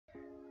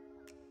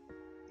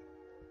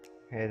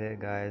Hey there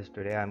guys,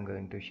 today I'm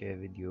going to share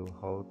with you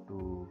how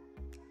to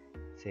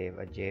save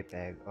a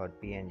JPEG or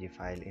PNG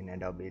file in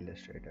Adobe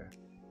Illustrator.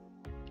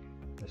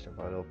 First of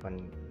all,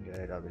 open your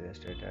Adobe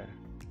Illustrator.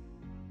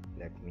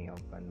 Let me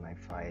open my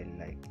file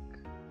like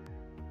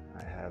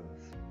I have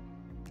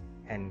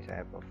any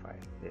type of file,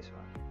 this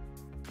one.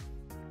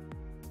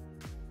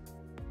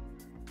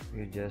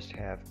 You just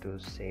have to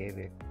save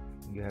it.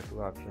 You have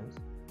two options.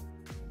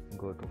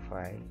 Go to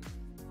file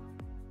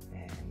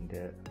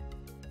and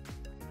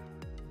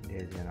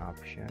there's an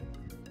option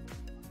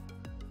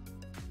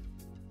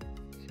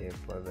save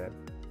for web.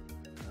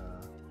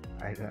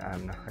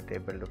 I'm not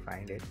able to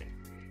find it.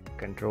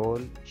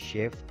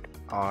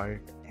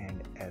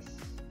 Ctrl+shift+alt+s.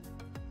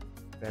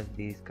 Press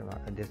this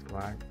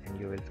command and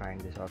you will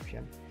find this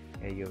option.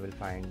 Here you will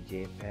find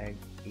JPEG,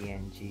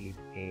 PNG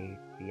 8,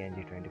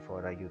 PNG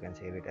 24, or you can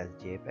save it as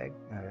JPEG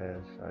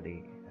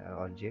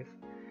or GIF.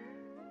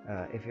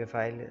 If your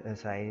file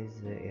size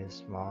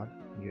is small,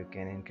 you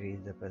can increase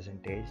the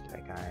percentage,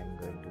 like I am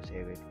going to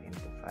save it into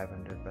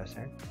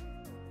 500%.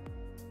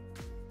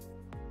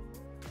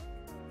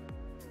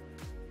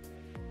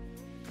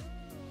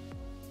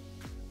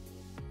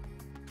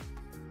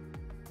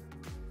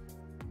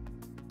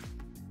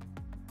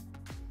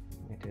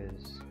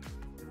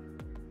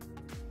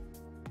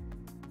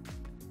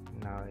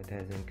 Now it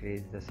has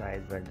increased the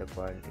size, but the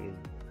quality is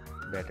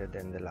better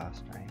than the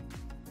last time.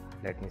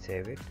 Let me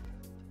save it.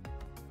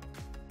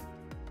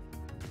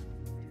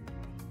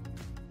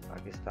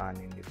 Pakistan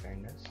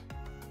independence.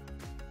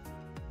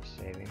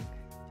 Saving.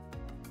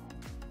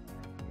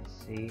 Let me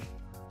see.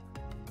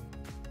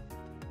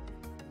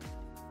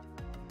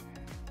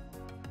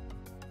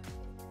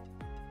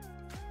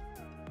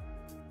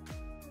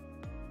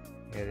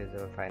 Here is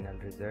our final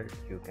result.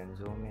 You can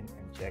zoom in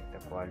and check the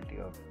quality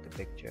of the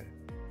picture.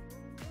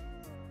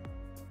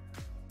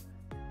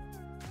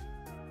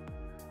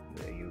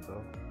 There you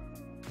go.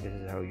 This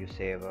is how you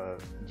save a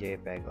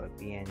JPEG or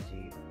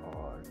PNG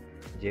or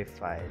GIF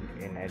file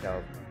in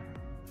Adobe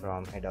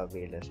from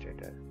Adobe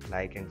Illustrator.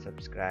 Like and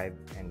subscribe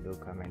and do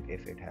comment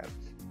if it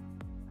helps.